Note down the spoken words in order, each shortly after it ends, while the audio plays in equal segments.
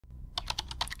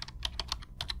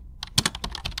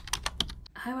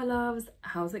Hi my loves,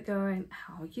 how's it going?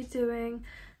 How are you doing?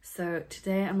 So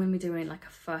today I'm going to be doing like a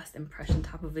first impression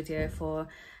type of video for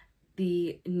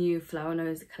the new Flower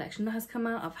Nose collection that has come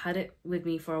out. I've had it with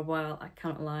me for a while, I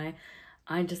can't lie.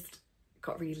 I just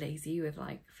got really lazy with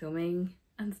like filming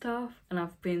and stuff, and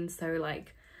I've been so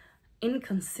like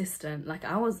inconsistent. Like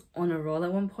I was on a roll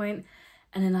at one point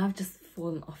and then I've just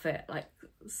fallen off it like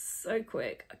so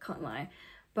quick, I can't lie.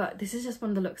 But this is just one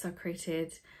of the looks I've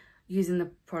created using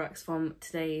the products from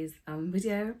today's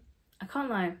video. I can't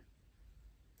lie,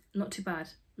 not too bad,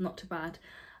 not too bad.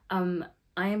 I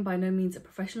am by no means a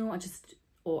professional,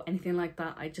 or anything like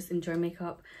that. I just enjoy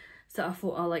makeup, so I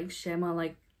thought I'll like share my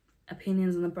like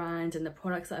opinions on the brand and the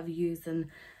products that I've used and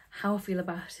how I feel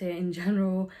about it in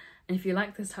general. And if you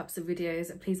like those types of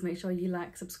videos, please make sure you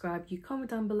like, subscribe, you comment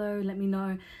down below, let me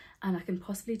know, and I can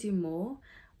possibly do more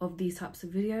of these types of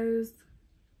videos.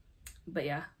 But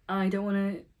yeah, I don't want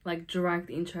to like drag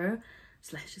the intro,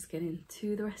 so let's just get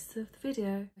into the rest of the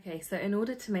video. Okay, so in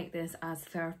order to make this as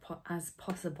fair as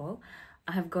possible,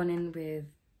 I have gone in with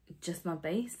just my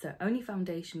base, so only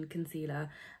foundation, concealer.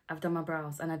 I've done my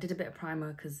brows and I did a bit of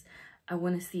primer because I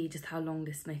want to see just how long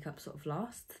this makeup sort of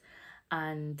lasts,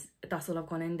 and that's all I've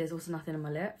gone in. There's also nothing on my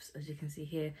lips, as you can see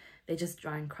here. They're just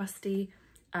dry and crusty,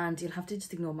 and you'll have to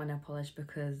just ignore my nail polish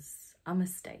because I'm a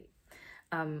state.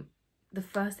 The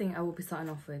first thing I will be starting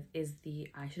off with is the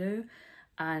eyeshadow,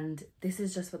 and this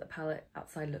is just what the palette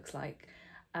outside looks like.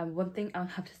 One thing I'll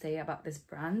have to say about this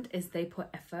brand is they put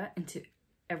effort into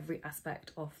every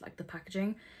aspect of like the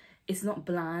packaging. It's not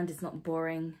bland, it's not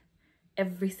boring.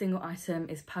 Every single item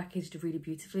is packaged really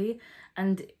beautifully,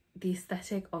 and the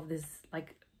aesthetic of this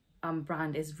like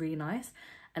brand is really nice.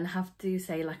 And I have to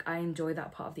say, like, I enjoy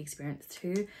that part of the experience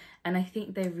too. And I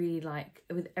think they really, like,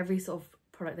 with every sort of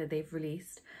product that they've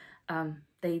released,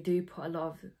 they do put a lot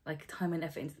of like time and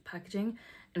effort into the packaging,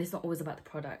 and it's not always about the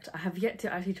product. I have yet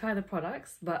to actually try the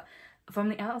products, but from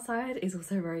the outside it's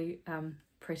also very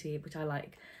pretty, which I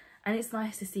like. And it's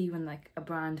nice to see when like a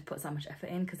brand puts that much effort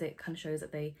in, because it kind of shows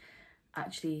that they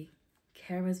actually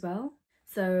care as well.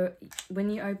 So when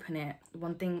you open it,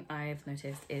 one thing I've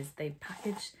noticed is they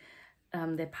package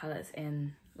their palettes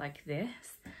in like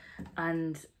this,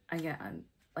 and again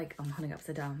I'm holding it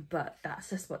upside down, but that's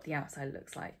just what the outside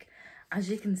looks like. As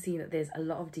you can see that there's a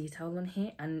lot of detail on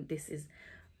here, and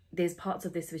there's parts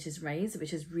of this which is raised,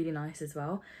 which is really nice as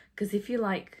well, because if you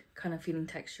like kind of feeling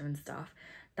texture and stuff,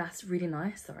 that's really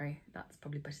nice. Sorry, that's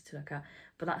probably better to look at,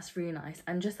 but that's really nice.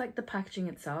 And just like the packaging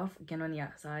itself, again on the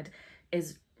outside,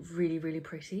 is really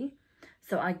pretty.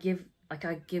 So I give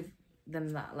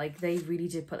them that, like they really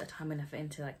did put the time and effort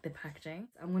into like the packaging.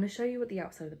 I'm going to show you what the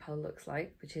outside of the palette looks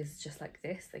like, which is just like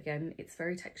this. Again, it's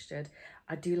very textured.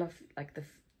 I do love like the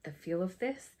feel of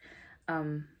this.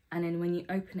 And then when you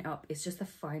open it up, it's just a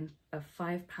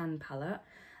 5-pan palette,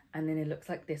 and then it looks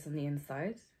like this on the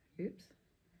inside. Oops.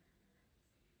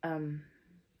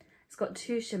 It's got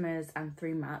 2 shimmers and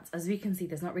 3 mattes. As we can see,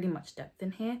 there's not really much depth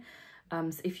in here.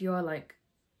 So if you are like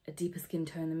a deeper skin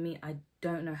tone than me, I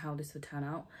don't know how this would turn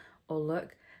out or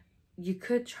look. You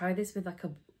could try this with like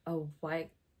a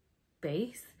white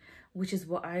base, which is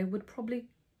what I would probably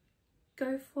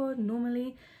go for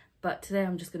normally, but today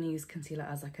I'm just going to use concealer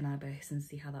as like an eye base and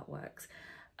see how that works.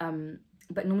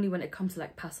 But normally when it comes to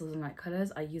like pastels and light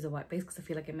colours, I use a white base because I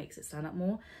feel like it makes it stand out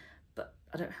more, but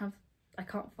I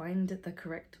can't find the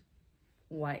correct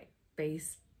white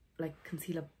base like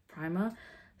concealer primer,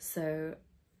 so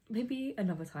maybe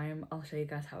another time I'll show you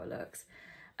guys how it looks.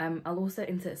 I'll also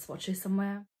insert swatches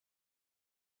somewhere.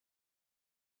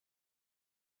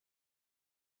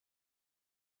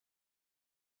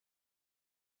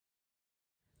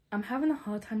 I'm having a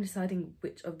hard time deciding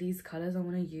which of these colours I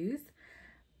want to use,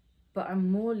 but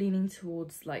I'm more leaning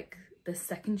towards like the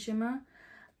second shimmer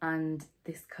and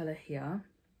this colour here.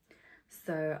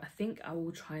 So I think I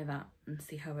will try that and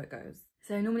see how it goes.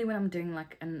 So normally when I'm doing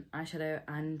like an eyeshadow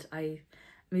and I'm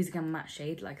using a matte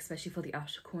shade, like especially for the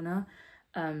outer corner,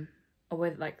 or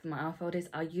with like my eye folders,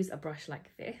 I'll use a brush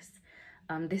like this.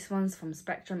 This one's from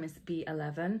Spectrum, it's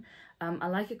B11. I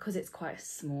like it because it's quite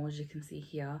small, as you can see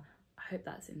here. I hope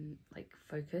that's in like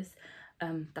focus.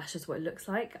 That's just what it looks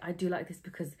like. I do like this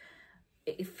because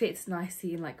it fits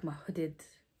nicely in like my hooded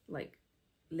like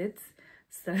lids,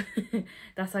 so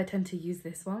that's why I tend to use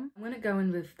this one. I'm gonna go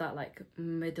in with that like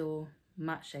middle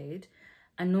matte shade,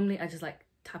 and normally I just like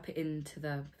tap it into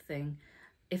the thing.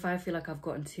 If I feel like I've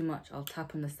gotten too much, I'll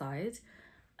tap on the side,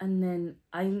 and then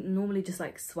I normally just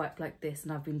like swipe like this,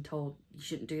 and I've been told you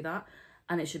shouldn't do that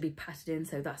and it should be patted in,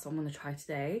 so that's what I'm going to try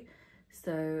today.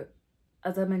 So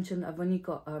as I mentioned, I've only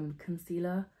got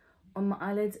concealer on my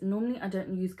eyelids. Normally I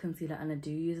don't use concealer and I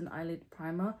do use an eyelid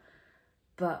primer,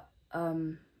 but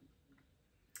the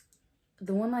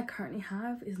one I currently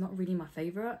have is not really my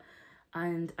favorite,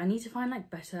 and I need to find like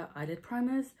better eyelid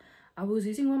primers. I was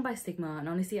using one by Sigma, and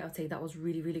honestly I would say that was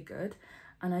really good,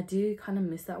 and I do kind of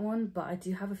miss that one, but I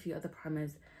do have a few other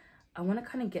primers I want to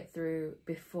kind of get through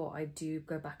before I do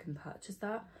go back and purchase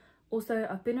that. Also,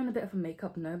 I've been on a bit of a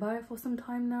makeup no-buy for some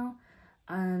time now,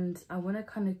 and I want to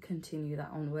kind of continue that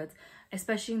onwards,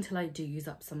 especially until I do use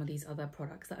up some of these other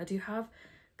products that I do have,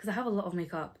 because I have a lot of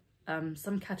makeup.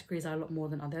 Some categories are a lot more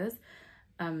than others,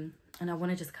 and I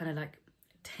want to just kind of like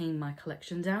tame my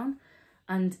collection down.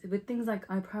 And with things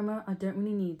like eye primer, I don't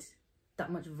really need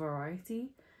that much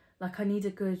variety. Like I need a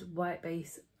good white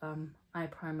base eye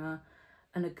primer,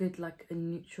 and a good like a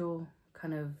neutral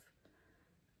kind of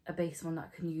a base one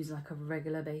that I can use like a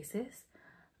regular basis.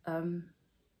 I'm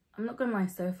not gonna lie,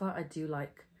 so far I do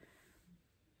like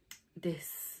this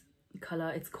colour.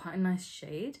 It's quite a nice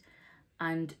shade,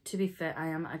 and to be fair, I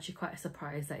am actually quite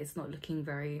surprised that it's not looking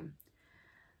very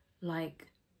like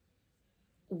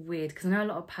weird, because I know a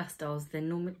lot of pastels, they're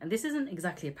normally, and this isn't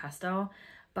exactly a pastel,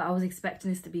 but I was expecting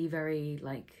this to be very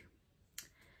like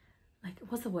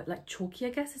what's the word, like chalky, I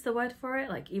guess is the word for it.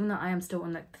 Like even though I am still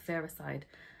on like the fairer side,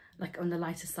 like on the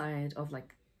lighter side of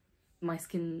like my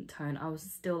skin tone, I was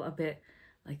still a bit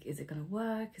like, is it gonna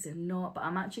work, is it not? But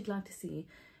I'm actually glad to see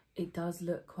it does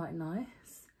look quite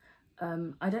nice.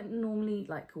 I don't normally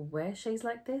like wear shades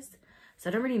like this, so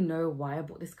I don't really know why I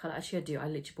bought this colour. Actually I do, I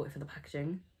literally bought it for the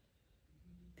packaging.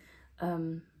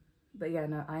 But yeah,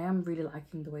 no, I am really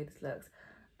liking the way this looks.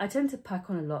 I tend to pack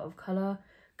on a lot of colour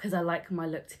because I like my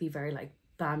look to be very like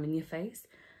bam in your face.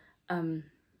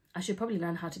 I should probably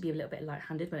learn how to be a little bit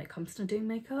light-handed when it comes to doing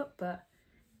makeup, but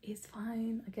it's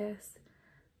fine, I guess.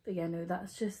 But yeah, no,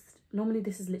 that's just, normally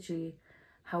this is literally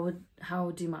how I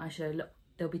would do my eyeshadow. Look,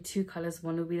 there'll be two colours,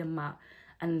 one will be a matte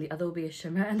and the other will be a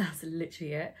shimmer, and that's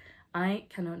literally it. I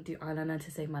cannot do eyeliner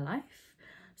to save my life,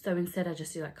 so instead I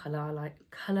just do like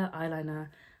colour eyeliner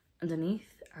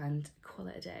underneath and call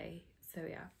it a day. So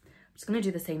yeah, I'm just going to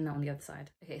do the same now on the other side.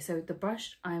 Okay, so the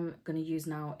brush I'm going to use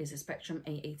now is a Spectrum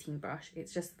A18 brush.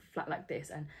 It's just flat like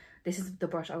this, and this is the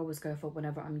brush I always go for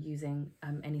whenever I'm using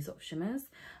any sort of shimmers.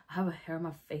 I have a hair on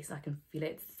my face, I can feel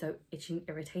it. It's so itchy and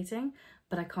irritating,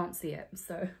 but I can't see it,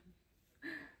 so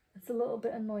it's a little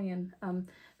bit annoying.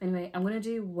 Anyway, I'm going to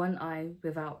do one eye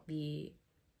without the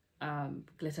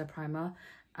glitter primer,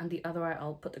 and the other eye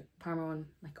I'll put the primer on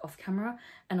like off camera,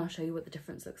 and I'll show you what the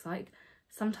difference looks like.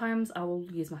 Sometimes I will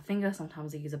use my finger,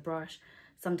 sometimes I use a brush,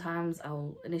 sometimes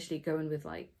I'll initially go in with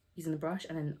like using the brush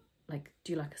and then like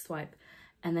do like a swipe,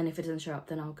 and then if it doesn't show up,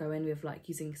 then I'll go in with like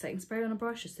using setting spray on a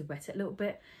brush just to wet it a little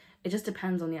bit. It just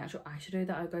depends on the actual eyeshadow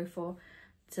that I go for.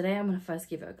 Today I'm going to first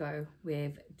give it a go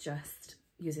with just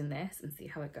using this and see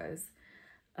how it goes.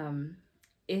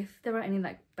 If there are any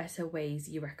like better ways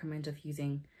you recommend of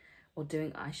using or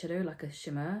doing eyeshadow like a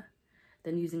shimmer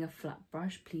than using a flat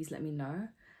brush, please let me know,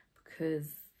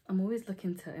 because I'm always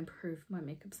looking to improve my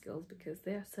makeup skills because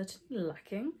they are certainly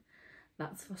lacking,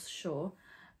 that's for sure.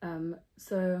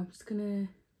 So I'm just gonna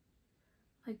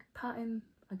like pattern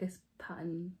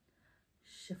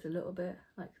shift a little bit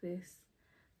like this.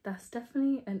 That's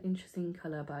definitely an interesting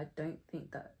colour, but I don't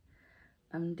think that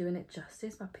I'm doing it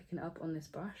justice by picking it up on this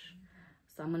brush.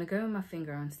 So I'm gonna go with my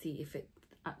finger and see if it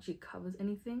actually covers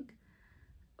anything,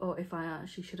 or if I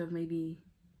actually should have maybe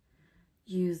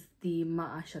used the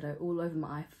matte eyeshadow all over my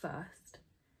eye first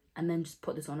and then just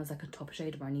put this on as like a top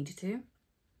shade where I needed to,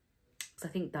 because I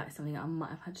think that is something I might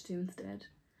have had to do instead.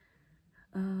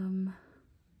 Okay,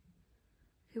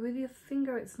 with your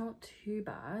finger it's not too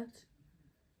bad.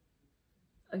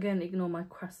 Again, ignore my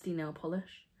crusty nail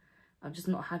polish. I've just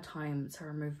not had time to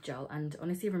remove gel, and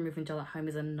honestly removing gel at home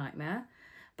is a nightmare.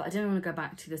 But I didn't want to go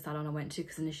back to the salon I went to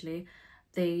because initially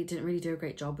they didn't really do a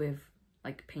great job with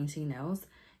like painting nails.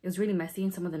 It was really messy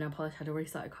and some of the nail polish had already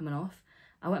started coming off.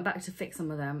 I went back to fix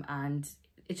some of them and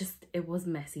it was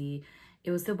messy.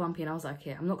 It was still bumpy, and I was like,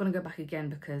 okay, I'm not going to go back again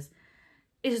because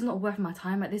it's just not worth my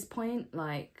time at this point.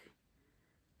 Like,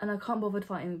 and I can't bother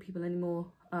fighting with people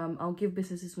anymore. I'll give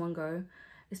businesses one go,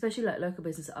 especially like local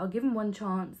businesses. I'll give them one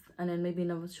chance and then maybe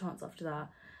another chance after that.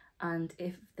 And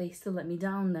if they still let me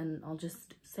down, then I'll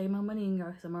just save my money and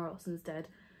go somewhere else instead.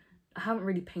 I haven't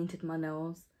really painted my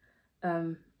nails.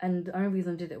 And the only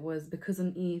reason I did it was because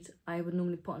on Eid, I would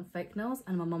normally put on fake nails,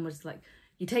 and my mum was like,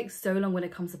 you take so long when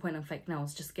it comes to putting on fake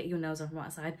nails, just get your nails on from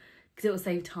outside because it will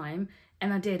save time.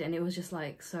 And I did, and it was just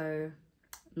like, so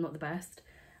not the best.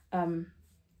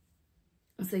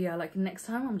 So yeah, like next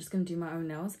time I'm just gonna do my own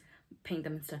nails. paint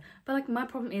them instead. But like my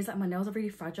problem is that my nails are really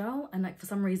fragile, and like for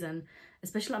some reason,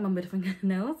 especially like my middle finger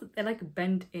nails, they're like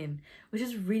bent in, which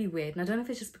is really weird. And I don't know if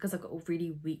it's just because I've got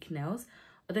really weak nails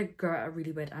or they grow at a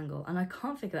really weird angle, and I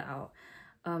can't figure that out.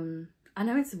 I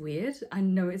know it's weird, I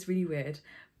know it's really weird,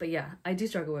 but yeah, I do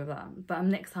struggle with that. But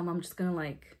next time I'm just gonna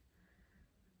like,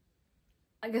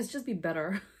 I guess just be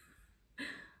better.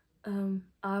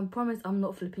 I promise I'm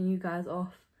not flipping you guys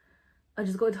off. I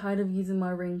just got tired of using my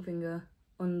ring finger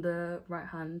on the right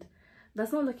hand.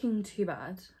 That's not looking too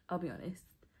bad, I'll be honest.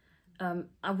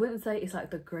 I wouldn't say it's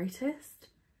like the greatest,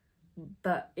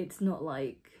 but it's not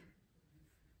like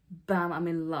bam, I'm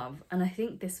in love. And I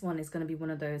think this one is going to be one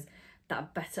of those that are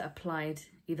better applied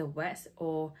either wet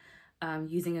or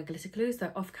using a glitter glue.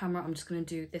 So off camera I'm just going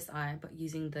to do this eye but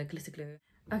using the glitter glue.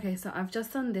 Okay, so I've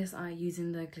just done this eye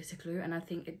using the glitter glue, and I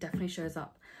think it definitely shows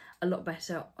up a lot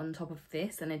better on top of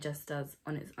this than it just does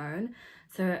on its own.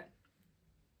 So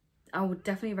I would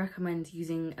definitely recommend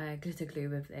using glitter glue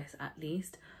with this at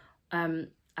least.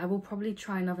 I will probably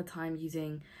try another time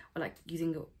using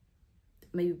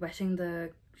maybe wetting the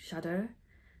shadow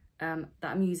that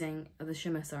I'm using, the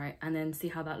shimmer, sorry, and then see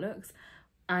how that looks.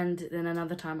 And then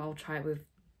another time I'll try it with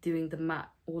doing the matte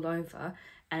all over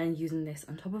and then using this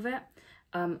on top of it.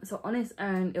 So on its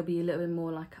own it'll be a little bit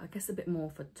more like, I guess a bit more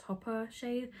for topper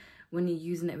shade. When you're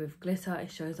using it with glitter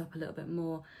it shows up a little bit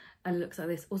more and it looks like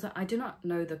this. Also, I do not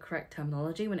know the correct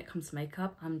terminology when it comes to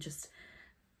makeup, I'm just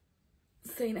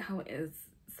saying it how it is,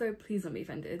 so please don't be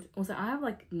offended. Also, I have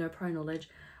like no prior knowledge,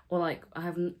 or like I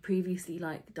haven't previously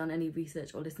like done any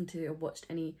research or listened to or watched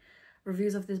any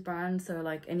reviews of this brand, so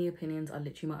like any opinions are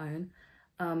literally my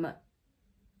own.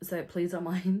 So please don't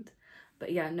mind.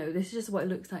 But yeah, no, this is just what it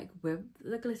looks like with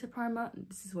the glitter primer.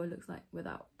 This is what it looks like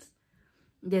without.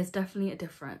 There's definitely a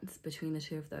difference between the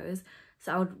two of those,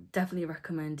 so I would definitely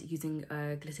recommend using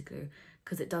glitter glue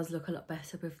because it does look a lot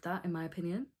better with that, in my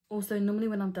opinion. Also, normally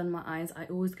when I've done my eyes, I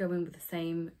always go in with the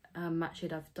same matte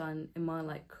shade I've done in my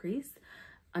like crease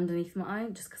underneath my eye,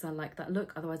 just because I like that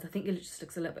look. Otherwise I think it just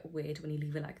looks a little bit weird when you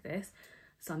leave it like this.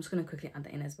 So I'm just going to quickly add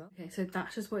that in as well. Okay, so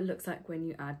that's just what it looks like when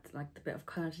you add like the bit of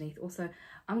colour underneath. Also,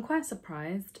 I'm quite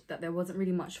surprised that there wasn't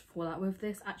really much fallout with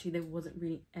this. Actually, there wasn't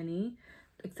really any,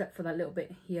 except for that little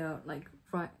bit here, like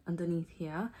right underneath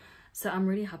here. So I'm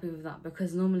really happy with that,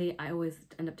 because normally I always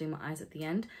end up doing my eyes at the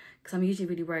end, because I'm usually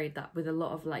really worried that with a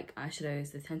lot of like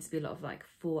eyeshadows there tends to be a lot of like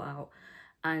fallout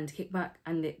and kickback,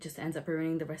 and it just ends up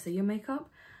ruining the rest of your makeup.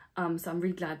 So I'm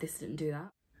really glad this didn't do that.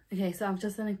 Okay, so I've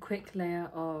just done a quick layer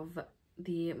of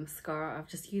the mascara. I've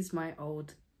just used my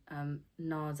old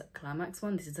NARS Climax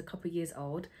one. This is a couple years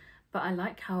old, but I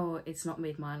like how it's not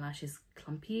made my lashes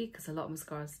clumpy, because a lot of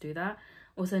mascaras do that.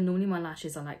 Also, normally my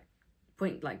lashes are like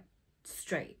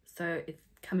straight, so it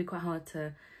can be quite hard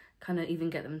to kind of even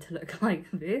get them to look like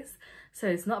this. So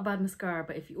it's not a bad mascara,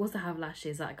 but if you also have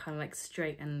lashes that are kind of like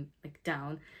straight and like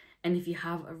down, and if you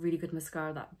have a really good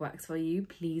mascara that works for you,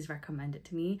 please recommend it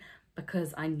to me,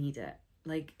 because I need it.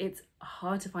 Like, it's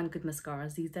hard to find good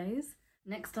mascaras these days.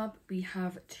 Next up, we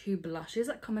have two blushes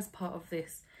that come as part of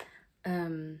this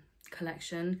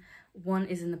collection. One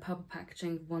is in the purple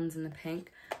packaging, one's in the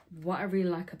pink. What I really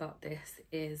like about this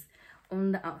is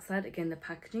on the outside, again, the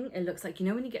packaging, it looks like, you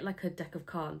know when you get like a deck of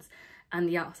cards and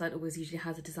the outside always usually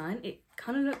has a design, it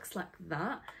kind of looks like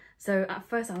that. So at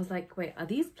first I was like, wait, are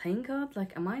these playing cards?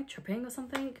 Like, am I tripping or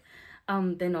something?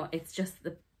 They're not, it's just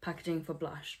the packaging for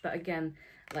blush. But again,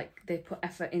 like, they put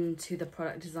effort into the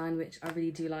product design, which I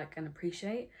really do like and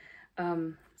appreciate.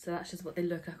 So that's just what they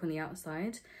look like on the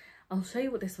outside. I'll show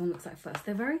you what this one looks like first.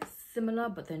 They're very similar,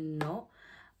 but they're not.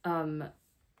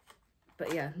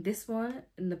 But yeah, this one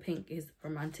in the pink is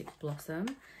Romantic Blossom.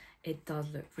 It does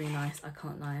look really nice, I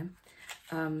can't lie.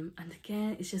 And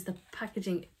again, it's just the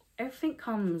packaging. Everything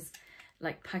comes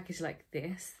like packaged like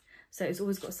this, so it's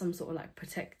always got some sort of like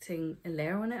protecting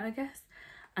layer on it, I guess.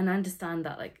 And I understand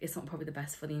that like it's not probably the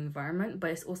best for the environment,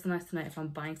 but it's also nice to know if I'm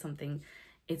buying something,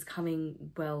 it's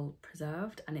coming well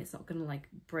preserved and it's not gonna like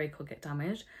break or get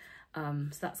damaged.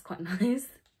 So that's quite nice.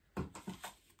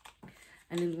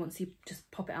 And then once you just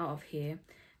pop it out of here,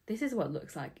 this is what it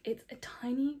looks like. It's a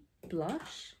tiny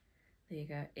blush. There you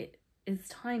go. It is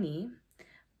tiny,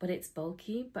 but it's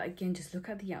bulky. But again, just look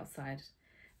at the outside.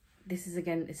 This is,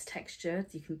 again, it's textured.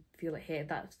 You can feel it here.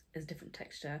 That is different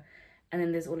texture. And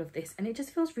then there's all of this. And it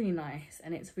just feels really nice.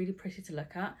 And it's really pretty to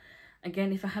look at.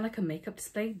 Again, if I had like a makeup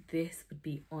display, this would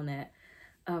be on it.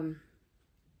 And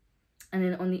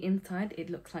then on the inside, it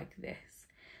looks like this.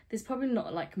 This is probably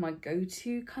not like my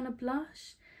go-to kind of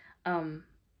blush.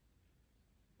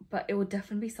 But it would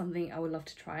definitely be something I would love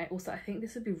to try. Also, I think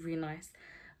this would be really nice,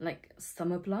 like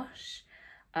summer blush.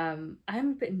 I'm a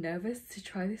bit nervous to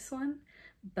try this one,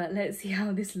 but let's see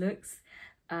how this looks.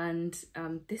 And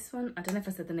this one, I don't know if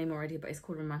I said the name already, but it's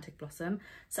called Romantic Blossom.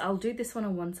 So I'll do this one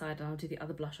on one side and I'll do the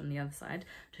other blush on the other side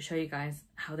to show you guys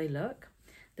how they look.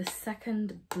 The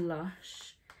second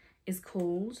blush is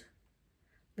called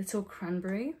Little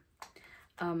Cranberry.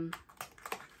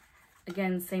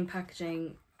 Again, same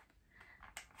packaging,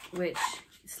 which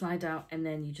you slide out and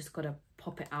then you just gotta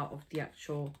pop it out of the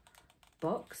actual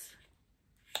box,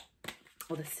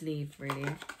 or the sleeve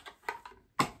really.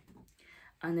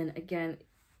 And then again,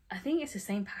 I think it's the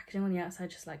same packaging on the outside,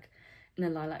 just like in a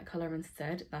lilac color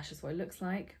instead. That's just what it looks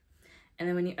like. And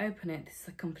then when you open it, this is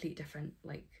a complete different,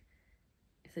 like,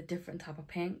 it's a different type of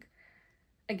pink.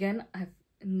 Again, I've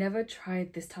never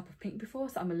tried this type of pink before,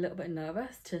 so I'm a little bit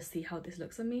nervous to see how this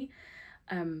looks on me,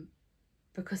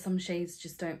 because some shades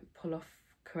just don't pull off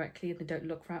correctly and they don't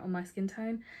look right on my skin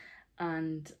tone.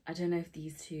 And I don't know if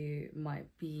these two might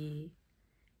be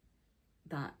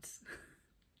that.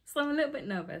 So I'm a little bit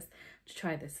nervous to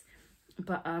try this,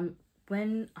 but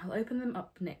when I'll open them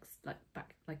up next,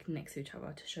 like next to each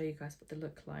other to show you guys what they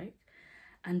look like.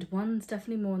 And one's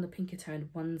definitely more on the pinker tone,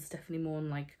 one's definitely more on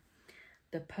like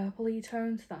the purpley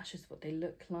tone, so that's just what they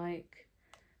look like.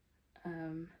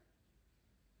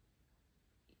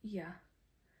 Yeah,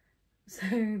 so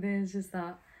there's just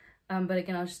that. But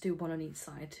again, I'll just do one on each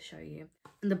side to show you.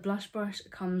 And the blush brush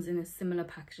comes in a similar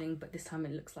packaging, but this time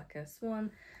it looks like a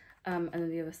swan. And then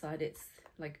the other side, it's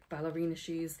like ballerina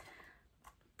shoes.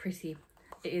 Pretty.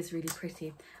 It is really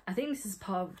pretty. I think this is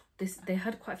part of this. They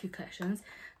had quite a few collections,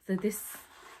 so this,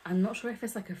 I'm not sure if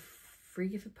it's like a free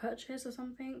gift of purchase or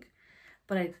something,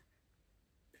 but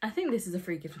I think this is a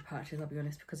free gift of purchase, I'll be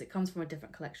honest, because it comes from a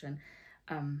different collection.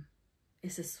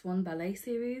 It's a Swan Ballet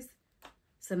series,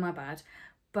 so my bad.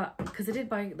 But because I did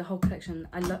buy the whole collection,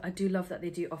 I do love that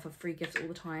they do offer free gifts all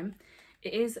the time.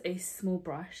 It is a small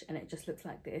brush and it just looks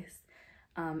like this.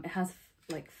 It has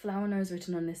like flower nose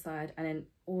written on this side, and then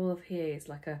all of here is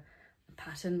like a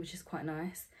pattern, which is quite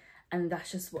nice. And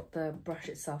that's just what the brush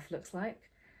itself looks like.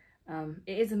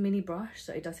 It is a mini brush,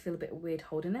 so it does feel a bit weird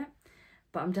holding it,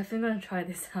 but I'm definitely going to try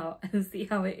this out and see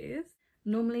how it is.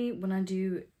 Normally when I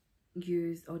do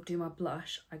use or do my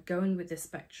blush, I go in with the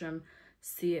Spectrum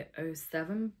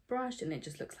C07 brush and it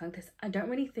just looks like this. I don't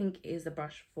really think it is a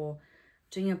brush for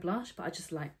doing a blush, but I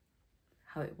just like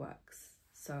how it works,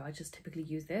 so I just typically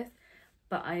use this.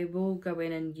 But I will go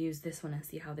in and use this one and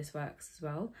see how this works as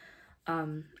well.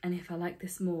 And if I like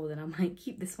this more, then I might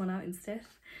keep this one out instead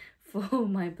for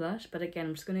my blush. But again,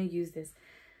 I'm just going to use this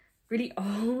really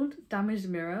old damaged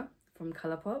mirror from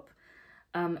Colourpop.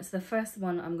 So the first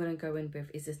one I'm going to go in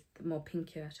with is this more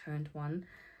pinkier toned one.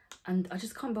 And I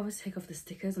just can't bother to take off the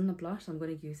stickers on the blush, so I'm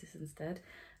going to use this instead.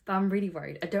 But I'm really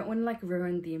worried. I don't want to like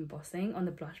ruin the embossing on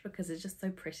the blush because it's just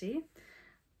so pretty.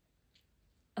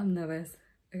 I'm nervous.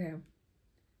 Okay.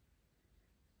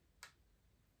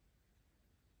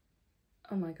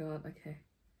 Oh my god, okay.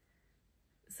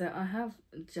 So I have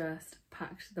just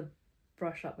packed the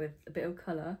brush up with a bit of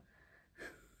colour.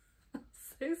 I'm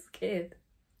so scared.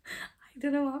 I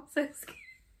don't know why I'm so scared.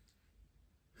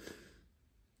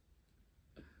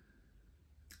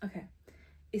 Okay,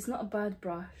 it's not a bad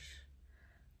brush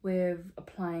with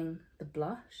applying the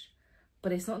blush,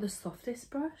 but it's not the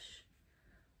softest brush.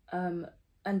 And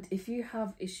if you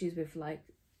have issues with like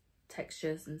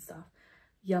textures and stuff,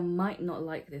 you might not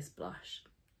like this blush,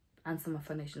 and some of my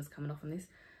foundation's coming off on this.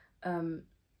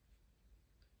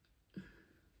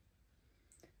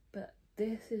 But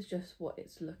this is just what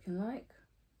it's looking like.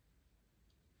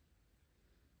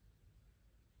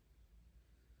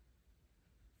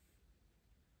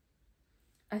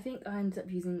 I think I ended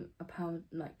up using a powder,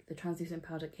 like the translucent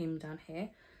powder came down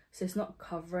here, so it's not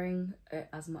covering it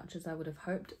as much as I would have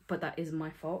hoped, but that is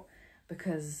my fault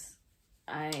because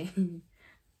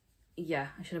yeah,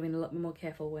 I should have been a lot more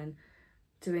careful when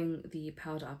doing the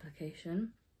powder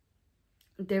application.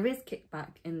 There is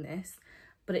kickback in this,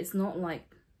 but it's not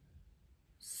like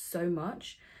so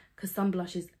much, because some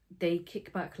blushes, they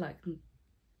kick back like,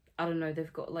 I don't know,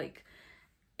 they've got like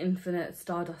infinite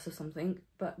stardust or something,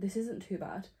 but this isn't too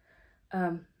bad.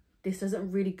 This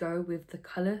doesn't really go with the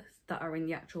colours that are in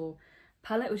the actual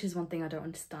palette, which is one thing I don't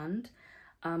understand,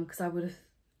 because I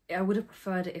would have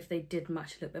preferred it if they did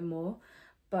match a little bit more,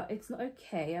 but it's not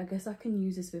okay. I guess I can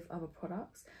use this with other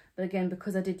products, but again,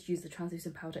 because I did use the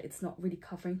translucent powder, it's not really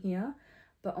covering here.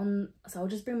 But so I'll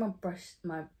just bring my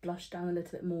blush down a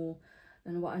little bit more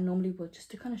than what I normally would, just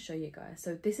to kind of show you guys.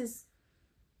 So this is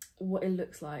what it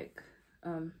looks like,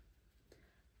 and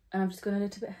I'm just going a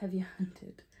little bit heavy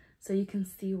handed so you can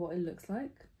see what it looks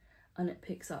like, and it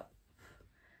picks up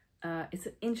It's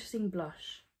an interesting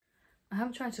blush. I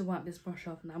haven't tried to wipe this brush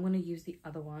off, and I'm going to use the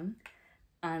other one,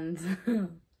 and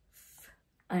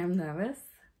I am nervous.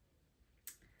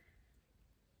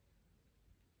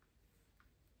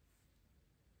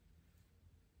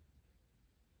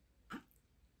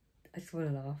 I just want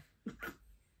to laugh.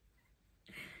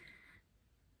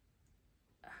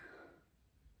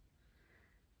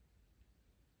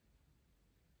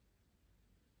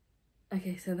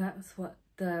 Okay, so that's what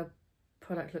the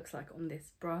product looks like on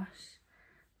this brush.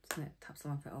 I'm just gonna tap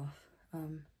some of it off.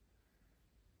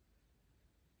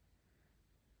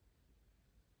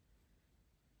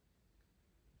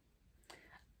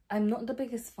 I'm not the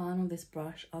biggest fan of this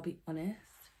brush, I'll be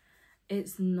honest.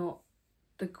 It's not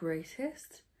the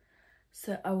greatest,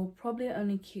 so I will probably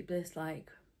only keep this like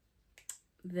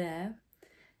there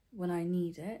when I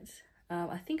need it.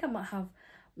 I think I might have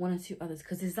one or two others,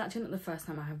 because this is actually not the first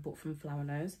time I have bought from Flower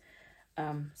Nose.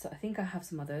 So I think I have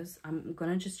some others. I'm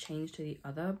gonna just change to the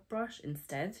other brush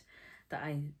instead that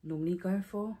I normally go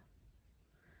for.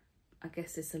 I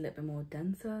guess it's a little bit more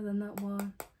denser than that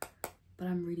one, but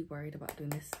I'm really worried about doing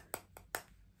this.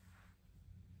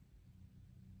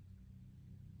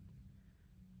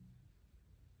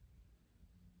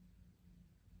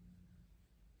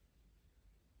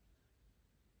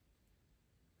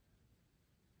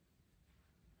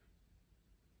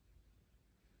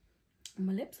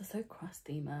 My lips are so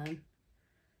crusty, man.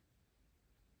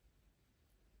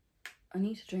 I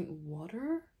need to drink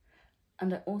water,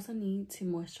 and I also need to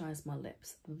moisturize my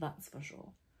lips, that's for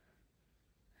sure.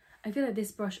 I feel like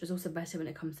this brush is also better when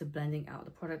it comes to blending out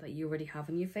the product that you already have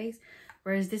on your face,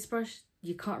 whereas this brush,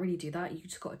 you can't really do that. You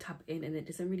just got to tap in, and it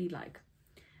doesn't really like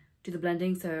do the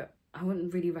blending, so I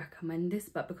wouldn't really recommend this,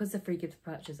 but because it's a free gift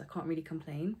purchase, I can't really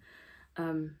complain.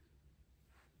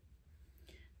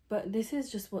 But this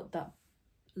is just what that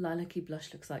lilac-y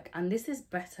blush looks like, and this is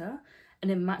better,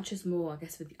 and it matches more, I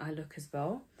guess, with the eye look as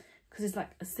well, because it's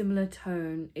like a similar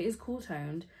tone. It is cool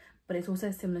toned, but it's also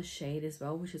a similar shade as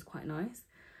well, which is quite nice.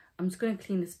 I'm just going to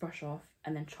clean this brush off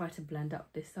and then try to blend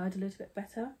out this side a little bit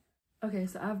better. Okay,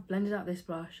 so I've blended out this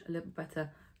brush a little bit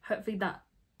better. Hopefully that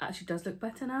actually does look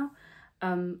better now.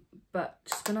 But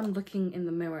just when I'm looking in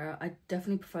the mirror, I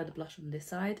definitely prefer the blush on this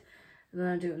side than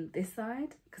I do on this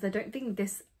side, because I don't think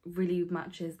this really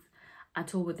matches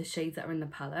at all with the shades that are in the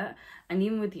palette. And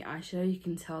even with the eyeshadow, you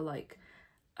can tell like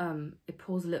it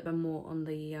pulls a little bit more on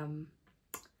the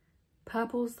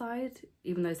purple side,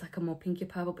 even though it's like a more pinky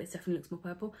purple, but it definitely looks more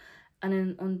purple. And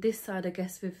then on this side, I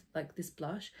guess with like this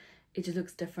blush, it just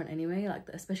looks different anyway, like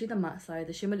especially the matte side.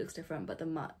 The shimmer looks different, but the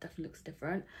matte definitely looks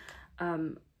different.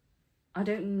 I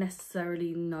don't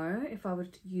necessarily know if I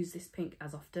would use this pink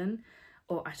as often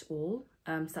or at all,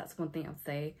 so that's one thing I'd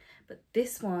say. But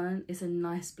this one is a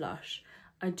nice blush.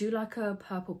 I do like a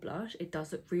purple blush. It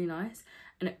does look really nice,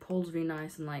 and it pulls really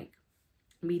nice in like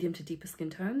medium to deeper skin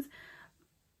tones.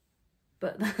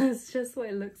 But that's just what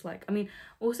it looks like. I mean,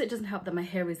 also it doesn't help that my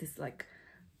hair is this like,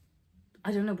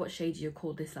 I don't know what shade you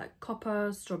call this, like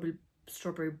copper,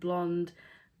 strawberry blonde,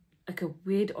 like a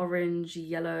weird orange,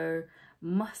 yellow,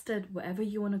 mustard, whatever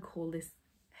you want to call this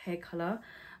hair color.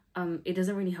 It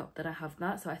doesn't really help that I have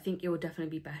that, so I think it would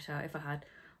definitely be better if I had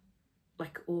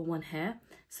like all one hair.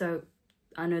 So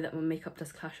I know that my makeup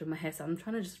does clash with my hair, so I'm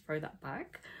trying to just throw that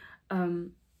back.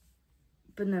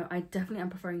 But no, I definitely am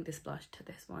preferring this blush to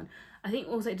this one. I think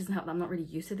also it doesn't help that I'm not really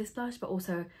used to this blush, but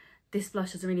also this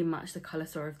blush doesn't really match the colour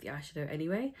story of the eyeshadow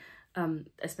anyway,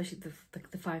 especially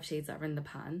the 5 shades that are in the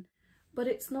pan. But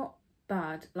it's not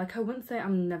bad. Like, I wouldn't say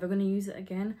I'm never going to use it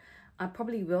again. I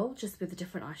probably will, just with a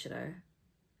different eyeshadow,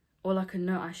 or like a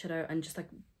no eyeshadow and just like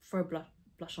throw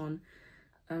blush on.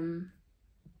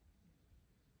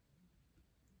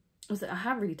 Also, I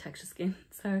have really textured skin,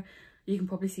 so you can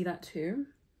probably see that too.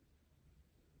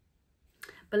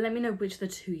 But let me know which of the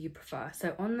two you prefer.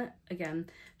 So again,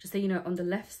 just so you know, on the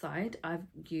left side, I've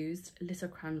used Little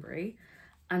Cranberry.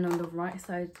 And on the right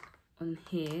side on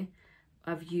here,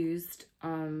 I've used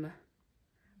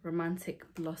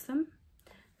Romantic Blossom.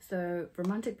 So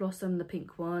Romantic Blossom, the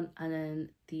pink one, and then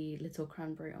the Little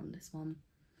Cranberry on this one.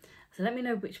 So let me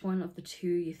know which one of the two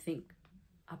you think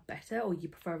are better or you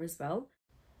prefer as well.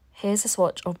 Here's a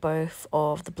swatch of both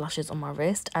of the blushes on my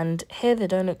wrist, and here they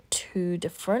don't look too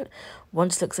different. One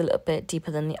just looks a little bit deeper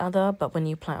than the other, but when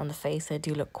you apply it on the face, they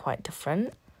do look quite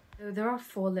different. So there are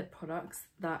 4 lip products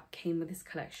that came with this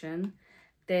collection.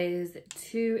 There's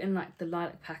 2 in like the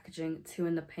lilac packaging, 2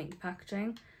 in the pink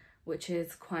packaging, which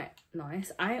is quite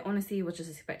nice. I honestly was just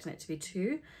expecting it to be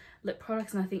 2 lip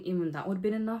products, and I think even that would have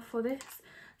been enough for this.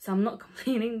 So I'm not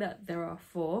complaining that there are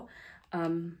 4,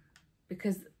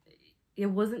 because it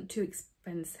wasn't too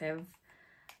expensive.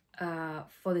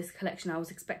 for this collection. I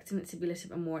was expecting it to be a little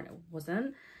bit more and it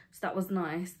wasn't, so that was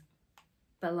nice.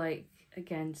 But like,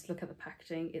 again, just look at the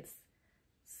packaging, it's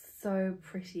so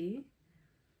pretty.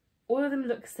 All of them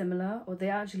look similar, or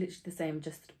they're actually literally the same,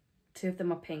 just 2 of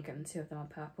them are pink and 2 of them are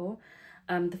purple.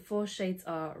 The 4 shades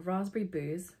are Raspberry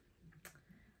Booze,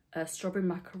 Strawberry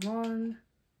Macaron,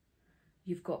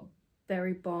 you've got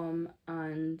Berry Bomb,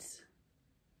 and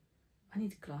I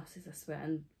need glasses, I swear,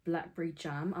 and Blackberry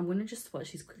Jam. I'm going to just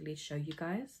swatch these quickly to show you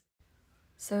guys.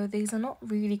 So these are not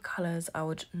really colours I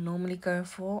would normally go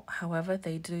for, however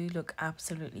they do look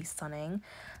absolutely stunning,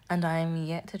 and I am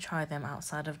yet to try them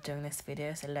outside of doing this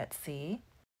video, so let's see.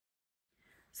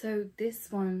 So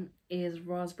this one is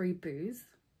Raspberry Booze.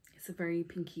 It's a very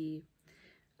pinky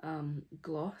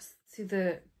gloss. To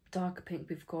the darker pink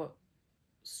we've got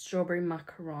Strawberry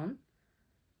Macaron.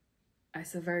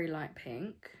 It's a very light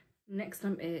pink. Next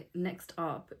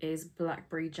up is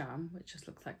Blackberry Jam, which just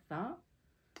looks like that.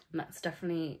 And that's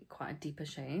definitely quite a deeper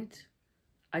shade.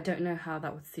 I don't know how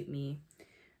that would suit me,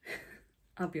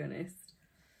 I'll be honest.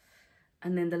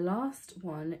 And then the last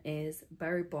one is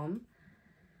Berry Bomb.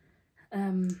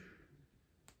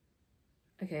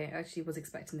 Okay, I actually was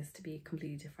expecting this to be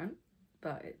completely different,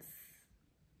 but it's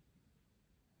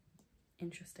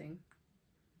interesting.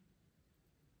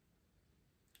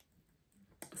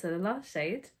 So the last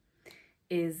shade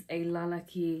is a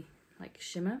lilac-y like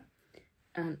shimmer,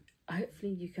 and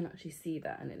hopefully you can actually see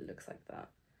that, and it looks like that.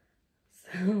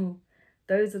 So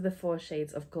those are the 4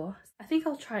 shades of gloss. I think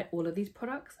I'll try all of these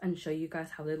products and show you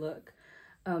guys how they look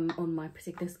on my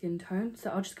particular skin tone. So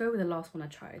I'll just go with the last one I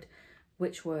tried,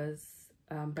 which was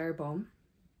Berry Bomb.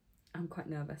 I'm quite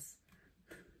nervous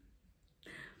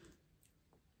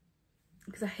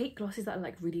because I hate glosses that are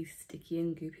like really sticky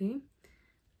and goopy.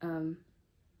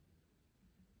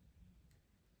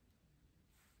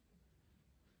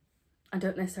 I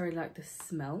don't necessarily like the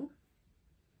smell.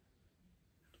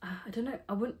 I don't know,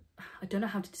 I don't know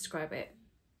how to describe it.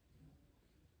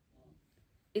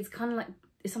 It's kind of like,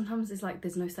 sometimes it's like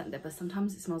there's no scent there, but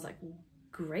sometimes it smells like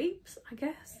grapes, I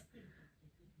guess.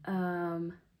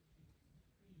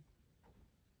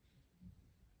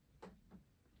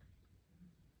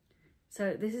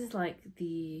 So this is like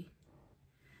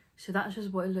so that's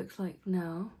just what it looks like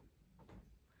now.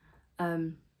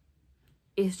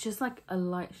 It's just like a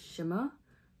light shimmer,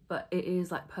 but it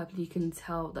is like purple. You can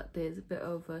tell that there's a bit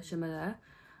of a shimmer there.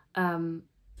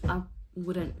 I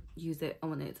wouldn't use it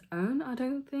on its own, I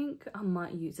don't think. I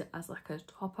might use it as like a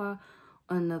topper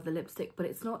on another lipstick, but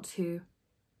it's not too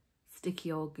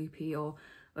sticky or goopy or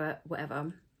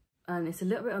whatever. And it's a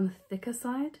little bit on the thicker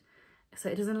side, so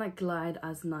it doesn't like glide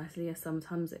as nicely as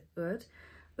sometimes it would.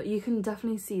 But you can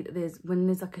definitely see that when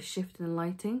there's like a shift in the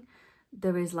lighting,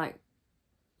 there is like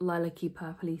lilac-y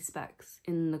purpley specks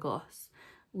in the gloss,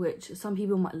 which some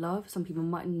people might love, some people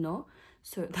might not.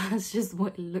 So that's just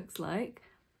what it looks like.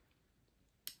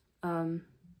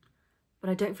 But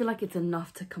I don't feel like it's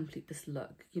enough to complete this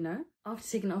look, you know? After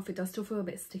taking it off, it does still feel a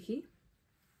bit sticky.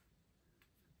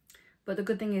 But the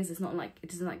good thing is it's not like, it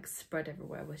doesn't like spread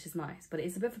everywhere, which is nice. But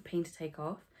it's a bit of a pain to take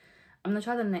off. I'm gonna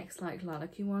try the next like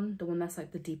lilac-y one, the one that's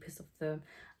like the deepest of the,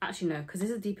 actually no, because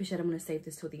this is a deeper shade, I'm gonna save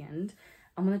this till the end.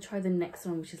 I'm gonna try the next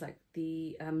one, which is like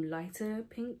the lighter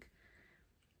pink.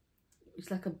 It's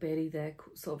like a berry there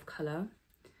sort of colour.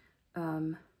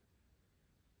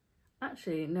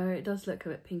 Actually, no, it does look a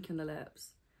bit pinky on the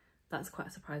lips. That's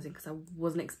quite surprising because I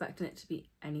wasn't expecting it to be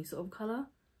any sort of colour.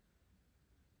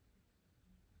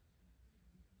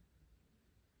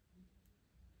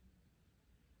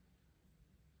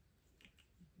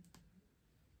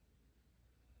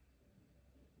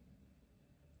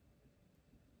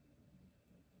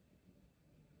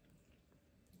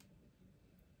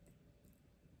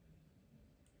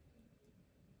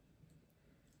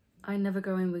 I never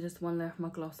go in with just one layer of my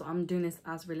gloss, so I'm doing this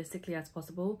as realistically as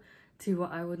possible to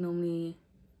what I would normally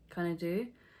kind of do.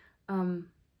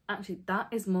 Actually, that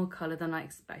is more colour than I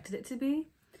expected it to be.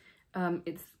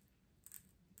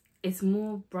 It's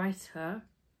more brighter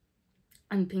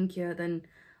and pinkier than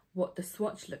what the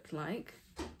swatch looked like,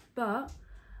 but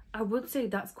I would say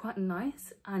that's quite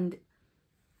nice. And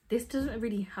this doesn't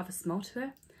really have a smell to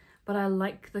it, but I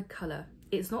like the colour.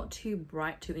 It's not too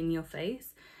bright, too in your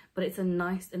face, but it's a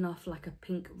nice enough like a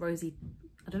pink rosy,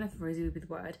 I don't know if rosy would be the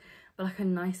word, but like a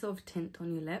nice sort of tint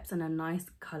on your lips and a nice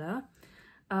colour.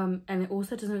 And it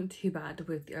also doesn't look too bad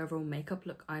with the overall makeup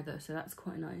look either, so that's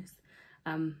quite nice.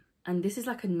 And this is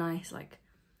like a nice, like,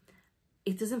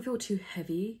 it doesn't feel too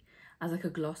heavy as like a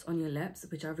gloss on your lips,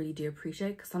 which I really do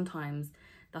appreciate, because sometimes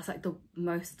that's like the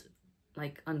most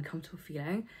like uncomfortable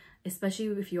feeling, especially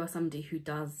if you are somebody who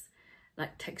does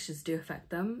like textures do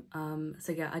affect them.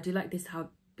 So yeah, I do like this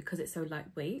because it's so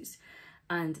lightweight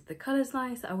and the colour's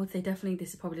nice. I would say definitely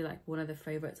this is probably like one of the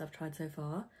favourites I've tried so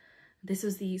far. This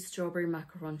was the strawberry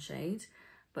macaron shade,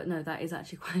 but no, that is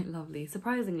actually quite lovely.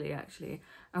 Surprisingly, actually,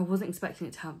 I wasn't expecting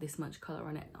it to have this much colour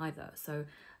on it either, so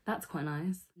that's quite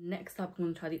nice. Next up, I'm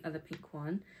going to try the other pink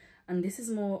one, and this is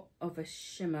more of a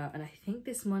shimmer, and I think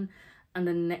this one and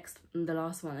the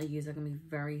last one I use are going to be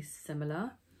very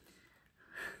similar.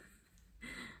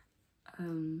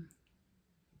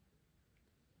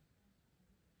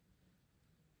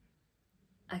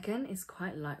 Again, it's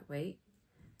quite lightweight,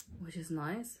 which is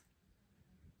nice.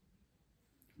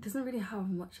 It doesn't really have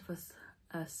much of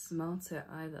a smell to it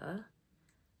either.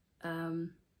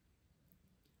 And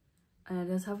it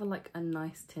does have a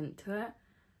nice tint to it.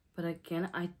 But again,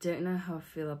 I don't know how I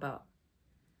feel about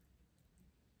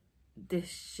this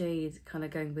shade kind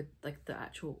of going with like the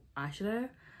actual eyeshadow.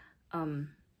 And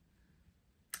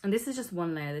this is just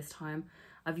one layer this time.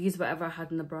 I've used whatever I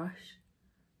had in the brush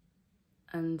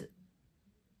and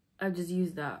I've just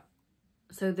used that.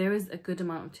 So there is a good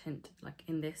amount of tint like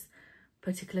in this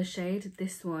particular shade.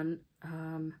 This one,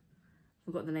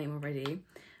 forgot the name already,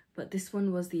 but this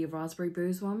one was the Raspberry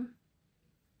Booze one.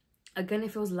 Again,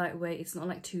 it feels lightweight. It's not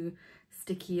like too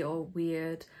sticky or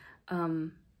weird.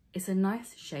 It's a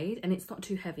nice shade and it's not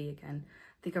too heavy. Again,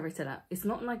 I think I already said that. It's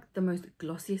not like the most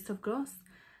glossiest of gloss,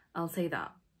 I'll say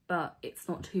that, but it's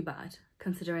not too bad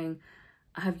considering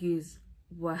I have used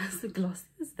worse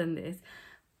glosses than this.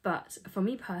 But for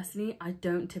me personally, I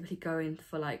don't typically go in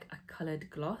for like a coloured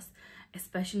gloss,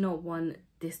 especially not one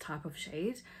this type of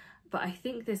shade. But I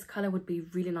think this colour would be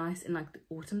really nice in like the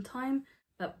autumn time.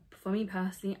 But for me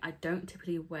personally, I don't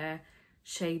typically wear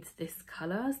shades this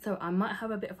colour, so I might have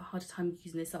a bit of a harder time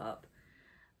using this up.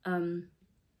 But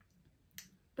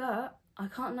I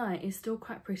can't lie, it's still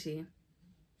quite pretty.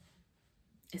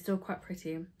 It's still quite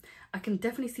pretty. I can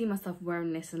definitely see myself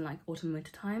wearing this in like autumn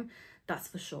winter time, that's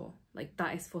for sure. Like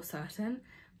that is for certain.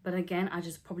 But again, I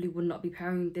just probably would not be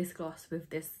pairing this gloss with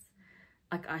this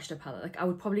like eyeshadow palette. Like I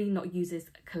would probably not use this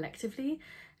collectively,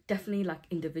 definitely like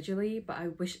individually, but I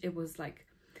wish it was like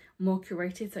more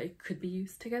curated so it could be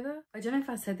used together. I don't know if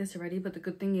I said this already, but the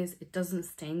good thing is it doesn't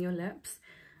stain your lips,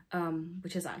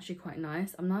 which is actually quite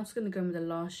nice. I'm now just going to go in with the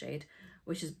last shade,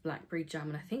 which is Blackberry Jam,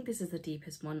 and I think this is the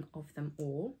deepest one of them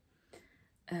all.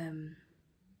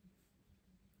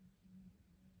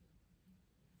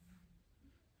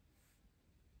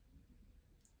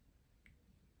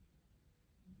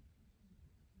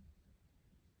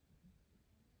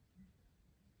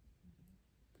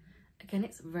 Again,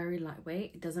 it's very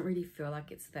lightweight. It doesn't really feel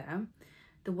like it's there.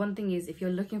 The one thing is, if you're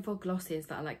looking for glosses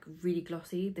that are like really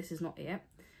glossy, this is not it.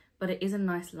 But it is a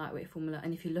nice lightweight formula.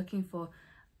 And if you're looking for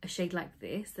a shade like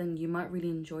this, then you might really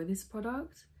enjoy this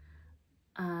product.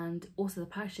 And also the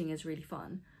packaging is really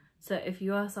fun. So if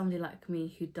you are somebody like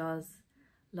me who does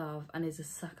love and is a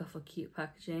sucker for cute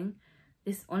packaging,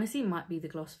 this honestly might be the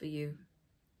gloss for you.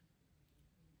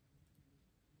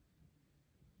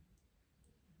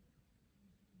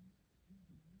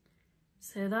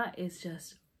 So that is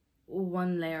just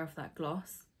one layer of that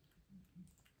gloss.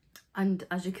 And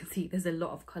as you can see, there's a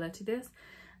lot of colour to this.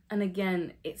 And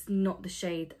again, it's not the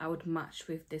shade I would match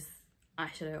with this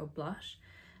eyeshadow or blush.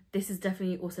 This is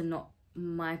definitely also not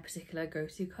my particular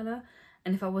go-to colour.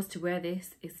 And if I was to wear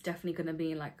this, it's definitely going to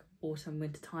be like autumn,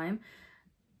 winter time.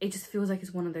 It just feels like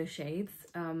it's one of those shades.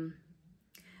 I'm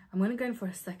going to go in for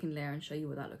a second layer and show you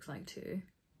what that looks like too.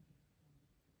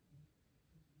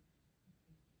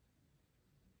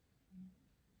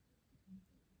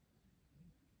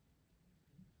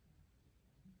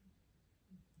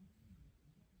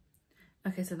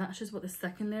 Okay, so that's just what the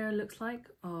second layer looks like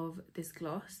of this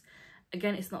gloss.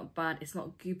 Again, it's not bad, it's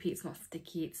not goopy, it's not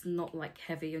sticky, it's not like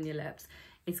heavy on your lips.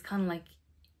 It's kind of like,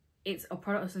 it's a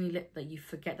product that's on your lip that you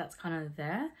forget that's kind of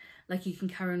there. Like you can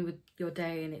carry on with your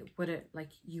day and it wouldn't,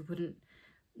 like you wouldn't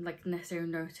like necessarily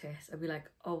notice. I'd be like,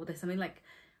 oh, there's something like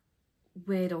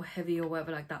weird or heavy or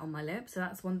whatever like that on my lips. So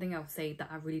that's one thing I would say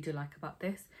that I really do like about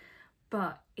this.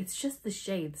 But it's just the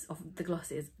shades of the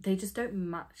glosses. They just don't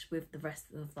match with the rest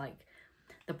of like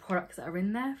the products that are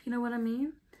in there, if you know what I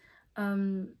mean.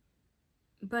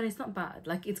 But it's not bad.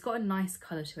 Like it's got a nice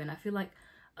colour to it, and I feel like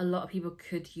a lot of people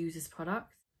could use this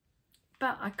product,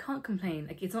 but I can't complain.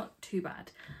 Like it's not too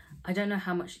bad. I don't know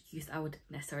how much use I would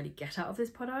necessarily get out of this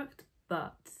product,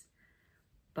 but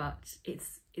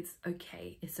it's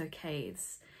okay. It's okay.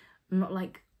 It's not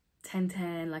like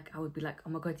 10/10 like I would be like, oh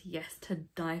my god, yes, to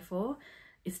die for.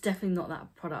 It's definitely not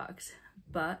that product,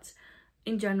 but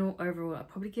in general, overall, I'd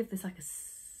probably give this like a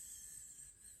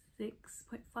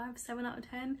 6.5, 7 out of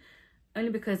 10. only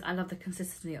because I love the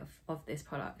consistency of this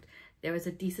product. There is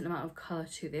a decent amount of colour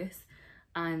to this,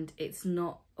 and it's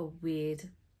not a weird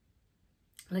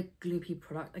like gloopy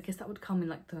product. I guess that would come in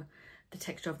like the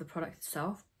texture of the product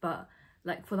itself, but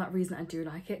like for that reason I do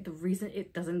like it. The reason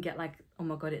it doesn't get like, oh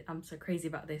my god, I'm so crazy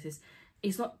about this, is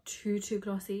it's not too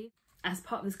glossy. As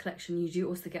part of this collection you do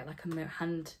also get like a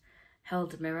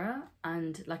handheld mirror,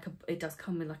 and like it does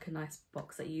come with like a nice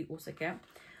box that you also get,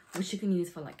 which you can use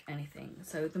for like anything.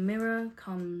 So the mirror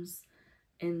comes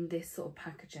in this sort of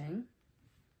packaging.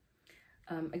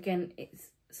 Again, it's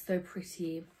so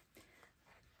pretty.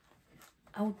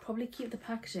 I would probably keep the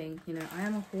packaging, you know, I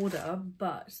am a hoarder,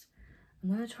 but I'm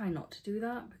going to try not to do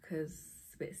that because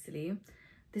it's a bit silly.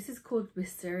 This is called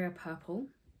Wisteria Purple.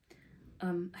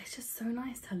 It's just so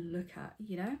nice to look at,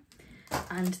 you know,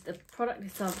 and the product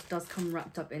itself does come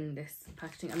wrapped up in this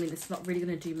packaging. I mean, it's not really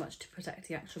going to do much to protect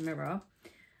the actual mirror,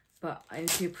 but I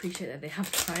do appreciate that they have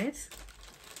tried.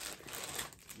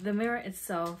 The mirror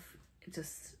itself, it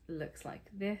just looks like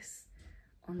this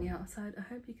on the outside. I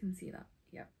hope you can see that.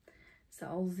 Yeah. So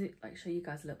I'll show you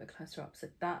guys a little bit closer up. So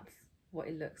that's what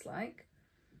it looks like.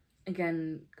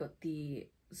 Again, got the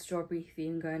strawberry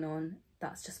theme going on.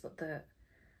 That's just what the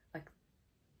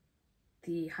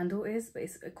handle is, but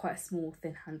it's quite a small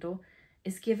thin handle.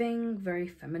 It's giving very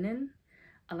feminine.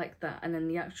 I like that. And then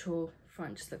the actual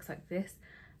front just looks like this.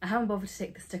 I haven't bothered to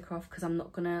take the sticker off because I'm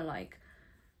not gonna like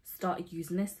start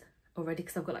using this already,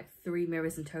 because I've got like 3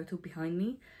 mirrors in total behind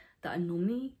me that I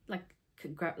normally like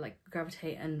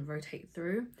gravitate and rotate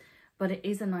through. But it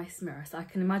is a nice mirror, so I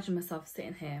can imagine myself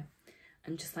sitting here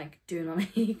and just like doing my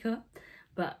makeup.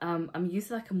 But I'm used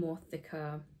to like a more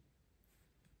thicker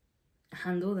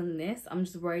handle than this. I'm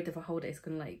just worried if I hold it, it's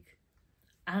gonna like,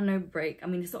 I don't know, break. I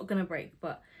mean, it's not gonna break,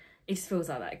 but it just feels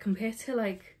like that compared to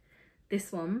like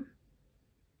this one,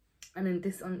 and then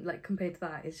this one, like compared to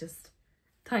that, it's just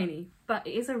tiny. But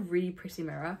it is a really pretty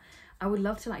mirror. I would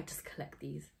love to like just collect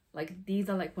these. Like these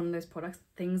are like one of those products,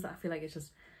 things that I feel like it's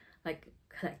just like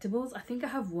collectibles. I think I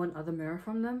have one other mirror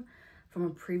from them from a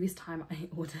previous time I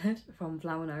ordered from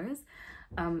Flower Nose.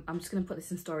 I'm just gonna put this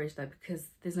in storage though, because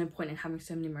there's no point in having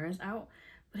so many mirrors out,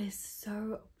 but it's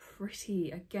so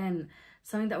pretty. Again,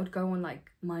 something that would go on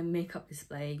like my makeup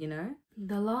display, you know.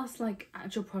 The last like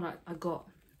actual product I got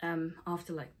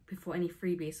after like before any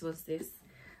freebies was this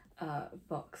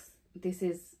box. This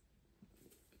is,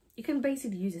 you can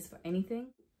basically use this for anything.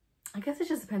 I guess it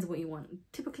just depends on what you want.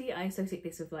 Typically I associate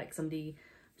this with like somebody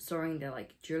storing their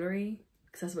like jewelry,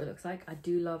 because that's what it looks like. I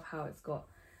do love how it's got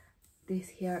this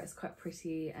here, it's quite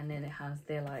pretty, and then it has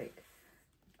their like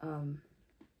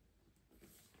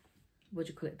what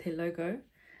do you call it, their logo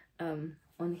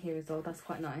on here as well. That's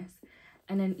quite nice.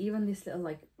 And then even this little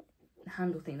like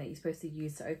handle thing that you're supposed to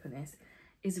use to open this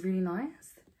is really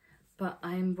nice, but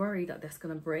I'm worried that that's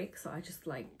gonna break, so I just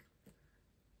like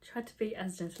try to be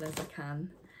as gentle as I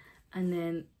can. And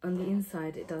then on the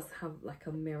inside it does have like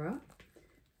a mirror,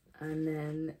 and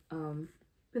then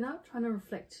without trying to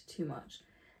reflect too much.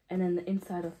 And then the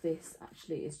inside of this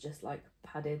actually is just like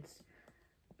padded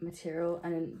material,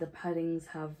 and then the paddings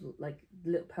have like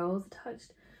little pearls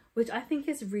attached, which I think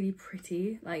is really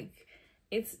pretty. Like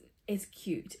it's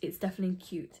cute, it's definitely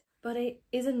cute, but it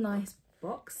is a nice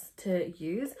box to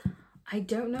use. I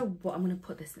don't know what I'm gonna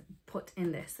put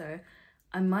in this, so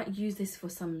I might use this for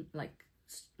some like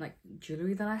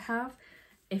jewelry that I have.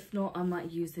 If not, I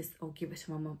might use this or give it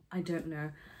to my mum. I don't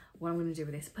know what I'm gonna do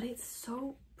with this, but it's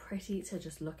so pretty to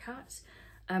just look at.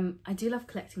 I do love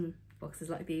collecting boxes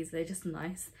like these, they're just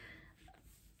nice,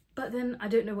 but then I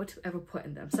don't know what to ever put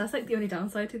in them, so that's like the only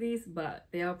downside to these, but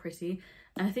they are pretty.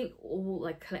 And I think all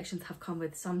like collections have come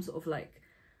with some sort of like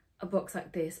a box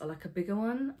like this or like a bigger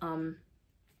one,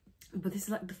 but this is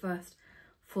like the first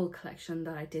full collection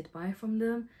that I did buy from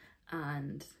them.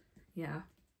 And yeah,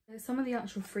 some of the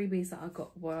actual freebies that I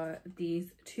got were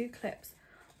these 2 clips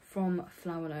from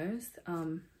Flower Nose.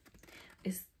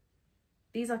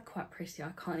 These are quite pretty,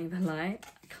 I can't even lie.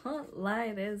 I can't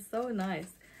lie, they're so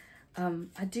nice.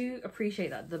 I do appreciate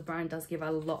that the brand does give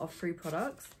out a lot of free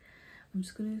products. I'm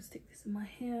just gonna stick this in my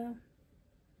hair.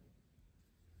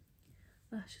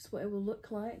 That's just what it will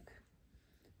look like.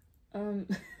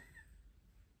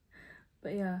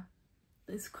 But yeah,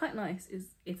 it's quite nice.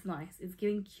 It's nice, it's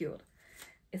giving cute,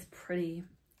 it's pretty,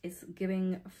 it's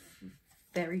giving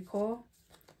fairy core.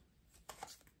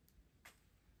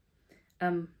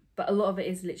 But a lot of it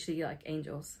is literally like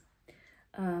angels.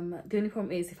 The only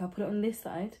problem is if I put it on this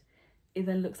side, it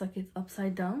then looks like it's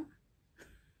upside down.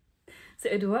 So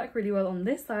it'd work really well on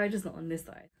this side, just not on this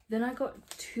side. Then I got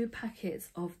 2 packets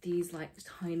of these like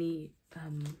tiny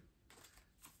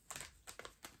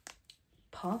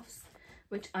puffs.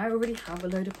 which I already have a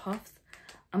load of puffs.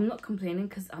 I'm not complaining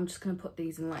because I'm just going to put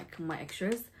these in like my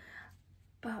extras,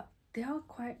 but they are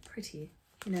quite pretty,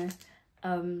 you know.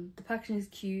 The packaging is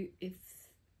cute.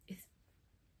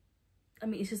 I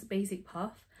mean, it's just a basic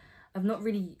puff.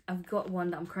 I've got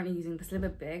one that I'm currently using that's a little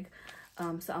bit big,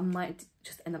 so I might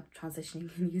just end up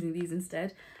transitioning and using these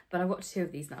instead. But I've got 2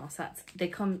 of these now, so they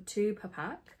come 2 per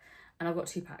pack, and I've got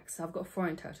 2 packs, so I've got 4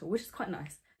 in total, which is quite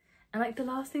nice. And like the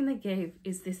last thing they gave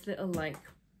is this little, like,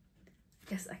 I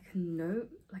guess like a note,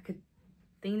 like a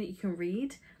thing that you can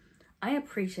read. I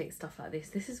appreciate stuff like this.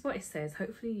 This is what it says.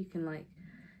 Hopefully you can like,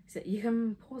 so you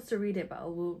can pause to read it, but I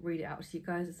will read it out to you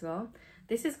guys as well.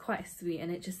 This is quite sweet,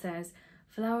 and it just says,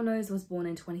 Flower Nose was born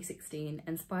in 2016,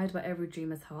 inspired by every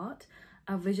dreamer's heart.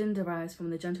 Our vision derives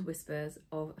from the gentle whispers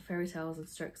of fairy tales and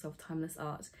strokes of timeless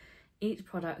art. Each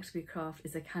product we craft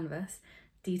is a canvas,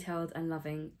 detailed and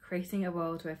loving, creating a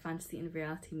world where fantasy and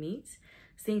reality meet.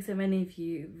 Seeing so many of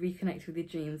you reconnect with your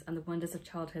dreams and the wonders of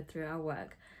childhood through our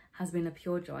work has been a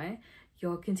pure joy.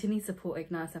 Your continued support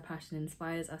ignites our passion and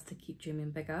inspires us to keep dreaming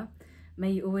bigger.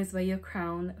 May you always wear your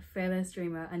crown, fearless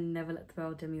dreamer, and never let the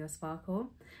world dim your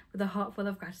sparkle. With a heart full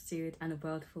of gratitude and a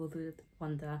world filled with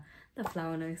wonder, the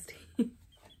Flower Nose team.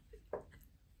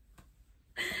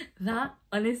 That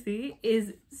honestly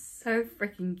is so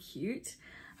freaking cute.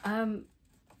 That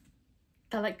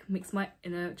like makes my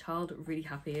inner child really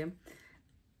happy,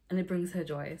 and it brings her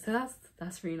joy, so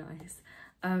that's really nice.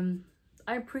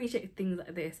 I appreciate things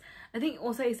like this. I think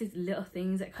also it's these little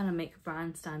things that kind of make a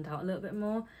brand stand out a little bit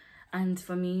more, and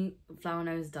for me, Flower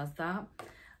Nose does that.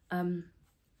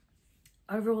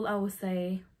 Overall, I will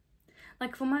say,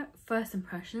 like, for my first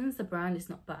impressions, the brand is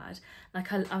not bad.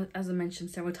 Like, as I mentioned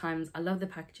several times, I love the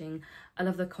packaging, I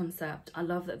love the concept, I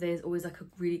love that there's always like a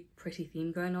really pretty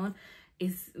theme going on.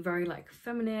 It's very like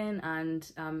feminine,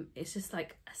 and it's just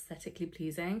like aesthetically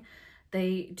pleasing.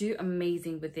 They do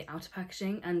amazing with the outer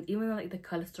packaging, and even though like the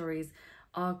color stories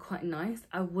are quite nice,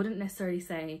 I wouldn't necessarily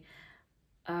say,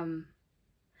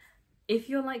 if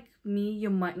you're like me, you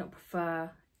might not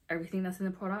prefer everything that's in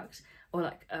the product, or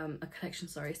like a collection,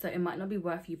 sorry, so it might not be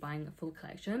worth you buying a full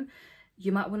collection.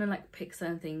 You might want to like pick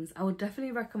certain things. I would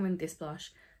definitely recommend this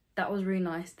blush. That was really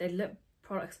nice. Their lip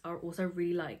products are also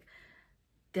really like,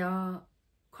 they are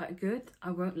quite good,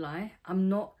 I won't lie. I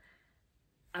don't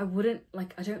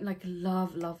like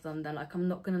love them. Then like I'm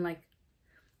not gonna like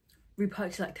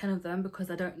repurchase like 10 of them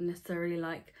because I don't necessarily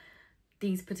like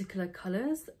these particular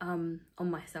colors on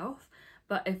myself.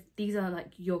 But if these are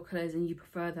like your colors and you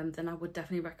prefer them, then I would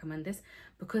definitely recommend this,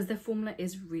 because the formula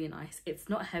is really nice. It's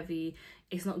not heavy,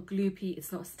 it's not gloopy,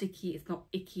 it's not sticky, it's not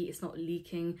icky, it's not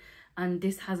leaking, and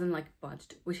this hasn't like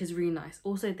budged, which is really nice.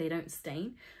 Also, they don't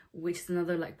stain, which is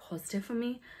another like positive for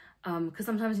me, because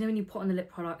sometimes, you know, when you put on the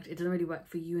lip product, it doesn't really work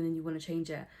for you and then you want to change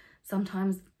it.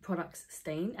 Sometimes products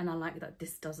stain, and I like that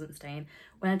this doesn't stain.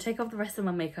 When I take off the rest of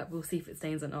my makeup, we'll see if it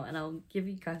stains or not, and I'll give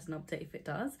you guys an update if it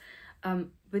does.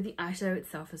 With the eyeshadow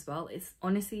itself as well, it's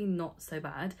honestly not so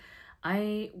bad.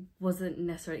 I wasn't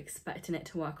necessarily expecting it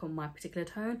to work on my particular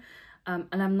tone, and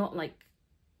I'm not like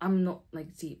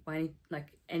deep by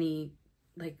any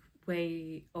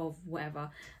way of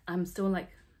whatever. I'm still like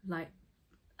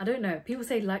I don't know, people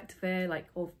say light to fair, like,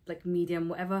 or like medium,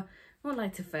 whatever. Not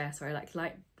light to fair, sorry, like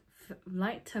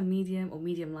light to medium or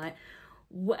medium light,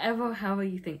 whatever, however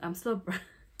you think. I'm still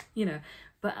you know,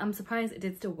 but I'm surprised it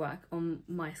did still work on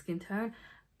my skin tone.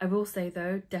 I will say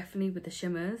though, definitely with the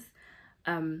shimmers,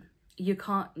 you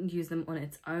can't use them on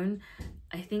its own.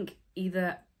 I think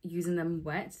either using them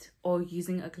wet or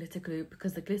using a glitter glue,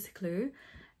 because the glitter glue,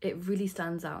 it really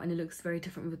stands out and it looks very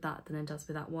different with that than it does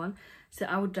with that one. So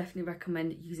I would definitely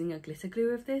recommend using a glitter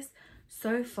glue with this.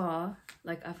 So far,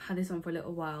 like, I've had this on for a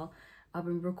little while. I've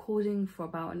been recording for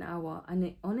about an hour, and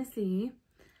it honestly,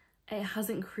 it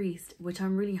hasn't creased, which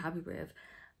I'm really happy with.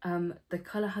 The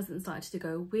colour hasn't started to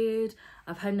go weird.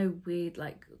 I've had no weird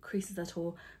like creases at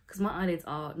all, because my eyelids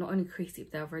are not only creasy,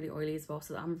 but they're really oily as well,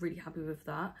 so I'm really happy with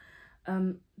that.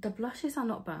 The blushes are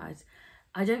not bad.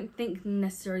 I don't think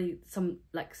necessarily, some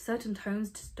like certain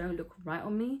tones just don't look right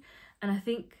on me, and I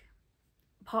think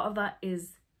part of that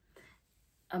is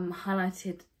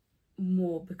highlighted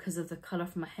more because of the colour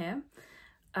of my hair,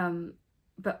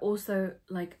 but also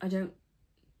like I don't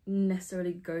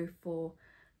necessarily go for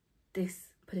this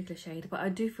particular shade, but I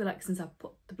do feel like since I've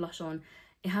put the blush on,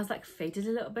 it has like faded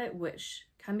a little bit, which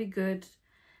can be good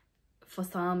for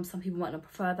some people might not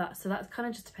prefer that, so that kind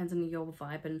of just depends on your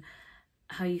vibe and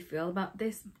how you feel about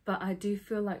this. But I do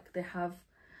feel like they have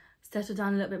settled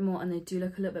down a little bit more and they do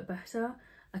look a little bit better.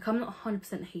 Like, I'm not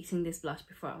 100% hating this blush.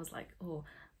 Before I was like, oh,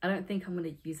 I don't think I'm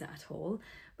going to use it at all.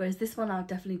 Whereas this one I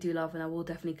definitely do love, and I will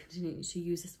definitely continue to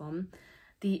use this one.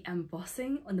 The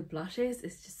embossing on the blushes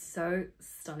is just so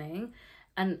stunning,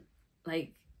 and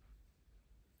like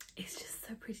it's just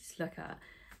so pretty to look at.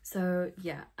 So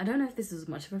yeah, I don't know if this was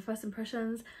much of a first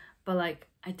impressions, but like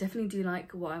I definitely do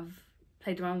like what I've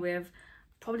played around with.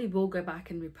 Probably will go back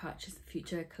and repurchase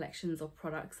future collections or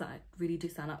products that really do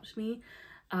stand up to me,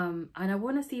 and I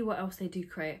want to see what else they do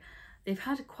create. They've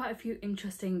had quite a few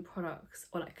interesting products,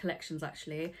 or like collections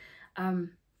actually,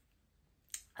 and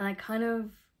I kind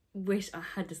of wish I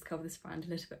had discovered this brand a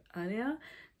little bit earlier,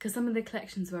 because some of the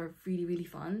collections were really, really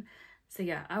fun. So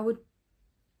yeah, I would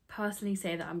personally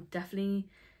say that I'm definitely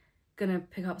gonna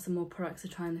pick up some more products to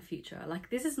try in the future.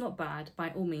 Like, this is not bad by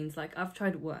all means, like I've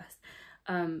tried worse,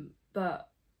 but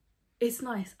it's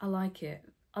nice. I like it,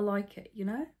 you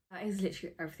know. That is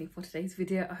literally everything for today's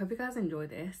video. I hope you guys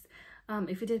enjoyed this.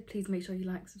 If you did, please make sure you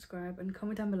like, subscribe and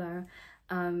comment down below,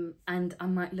 and I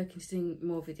might look into doing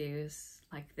more videos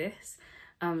like this,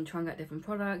 trying out different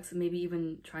products, maybe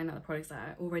even trying out the products that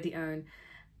I already own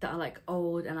that are like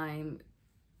old, and I'm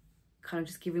kind of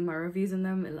just giving my reviews on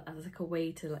them as like a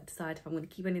way to like decide if I'm going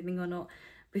to keep anything or not.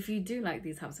 But if you do like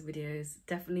these types of videos,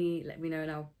 definitely let me know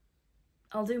and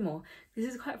I'll do more.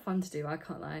 This is quite fun to do, I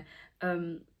can't lie.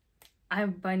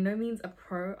 I'm by no means a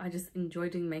pro. I just enjoy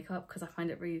doing makeup because I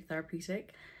find it really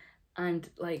therapeutic, and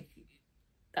like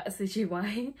that's literally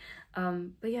why.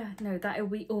 But yeah, no, that will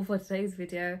be all for today's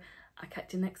video. I'll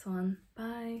catch you next one.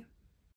 Bye.